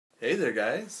Hey there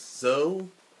guys, so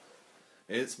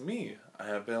it's me. I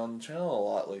have been on the channel a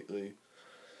lot lately.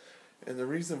 And the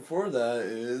reason for that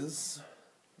is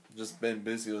just been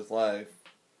busy with life.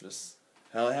 Just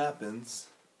how it happens.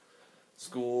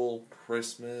 School,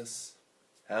 Christmas,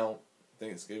 how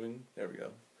Thanksgiving, there we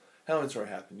go. How intro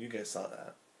happened, you guys saw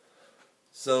that.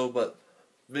 So, but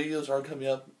videos are coming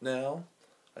up now.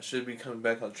 I should be coming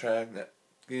back on track,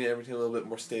 getting everything a little bit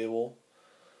more stable.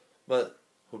 But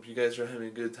hope you guys are having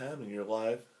a good time in your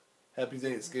life. Happy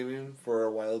Thanksgiving for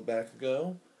a while back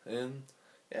ago. And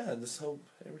yeah, I just hope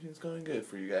everything's going good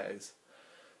for you guys.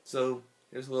 So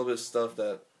here's a little bit of stuff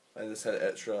that I just had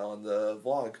extra on the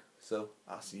vlog. So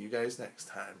I'll see you guys next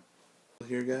time.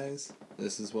 Here guys,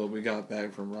 this is what we got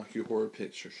back from Rocky Horror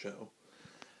Picture Show.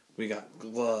 We got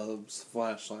gloves,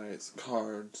 flashlights,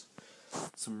 cards,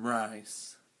 some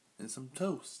rice, and some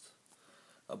toast.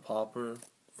 A popper,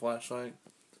 flashlight,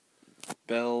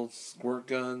 bells, squirt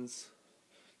guns,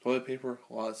 toilet paper,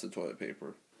 lots of toilet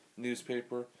paper,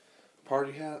 newspaper,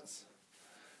 party hats,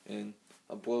 and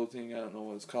a blow thing, I don't know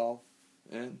what it's called.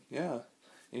 And yeah,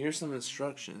 and here's some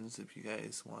instructions if you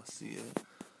guys want to see it.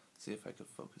 See if I can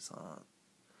focus on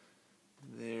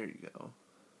it. There you go.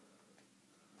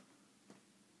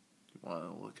 You want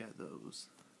to look at those.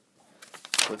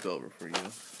 Flip over for you.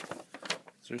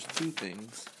 So there's two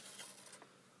things.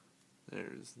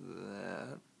 There's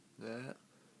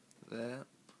that,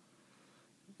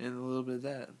 and a little bit of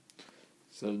that.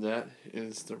 So that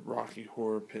is the Rocky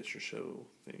Horror Picture Show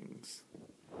things.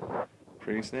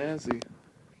 Pretty snazzy.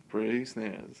 Pretty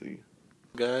snazzy.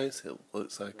 Guys, it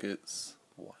looks like it's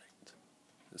white.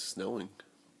 It's snowing.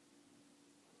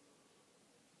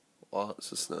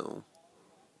 Lots of snow.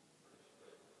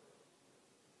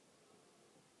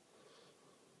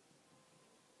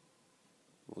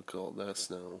 Look at all that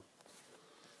snow.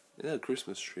 And that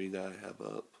Christmas tree that I have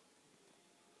up.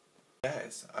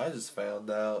 Guys, I just found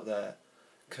out that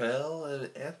Kyle and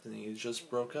Anthony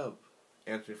just broke up.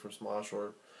 Anthony from Small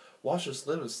Shore Watch Us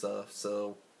Live and stuff,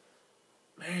 so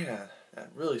man,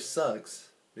 that really sucks.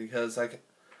 Because like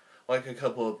a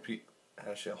couple of people,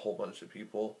 actually a whole bunch of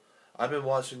people, I've been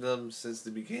watching them since the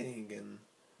beginning and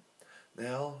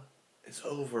now it's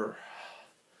over.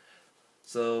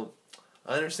 So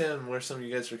I understand where some of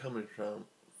you guys are coming from.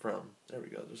 There we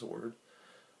go, there's a word.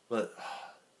 But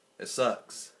it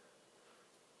sucks.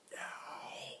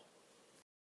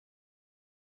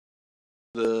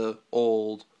 The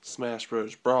old Smash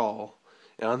Bros. Brawl,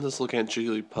 and I'm just looking at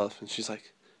Jigglypuff, and she's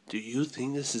like, "Do you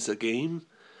think this is a game?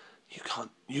 You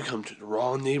come to the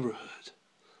wrong neighborhood."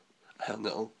 I don't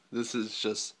know. This is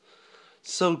just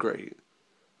so great.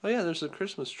 Oh yeah, there's a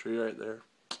Christmas tree right there.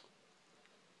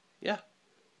 Yeah,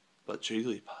 but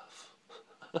Jigglypuff,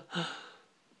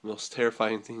 most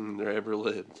terrifying thing there ever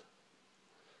lived.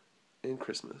 In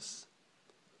Christmas.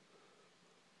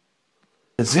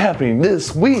 It's happening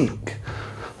this week.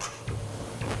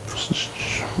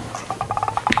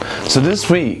 So this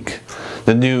week,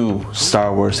 the new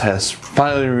Star Wars has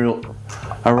finally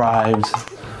arrived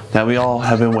that we all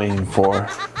have been waiting for.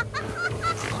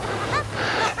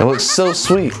 It looks so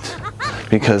sweet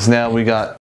because now we got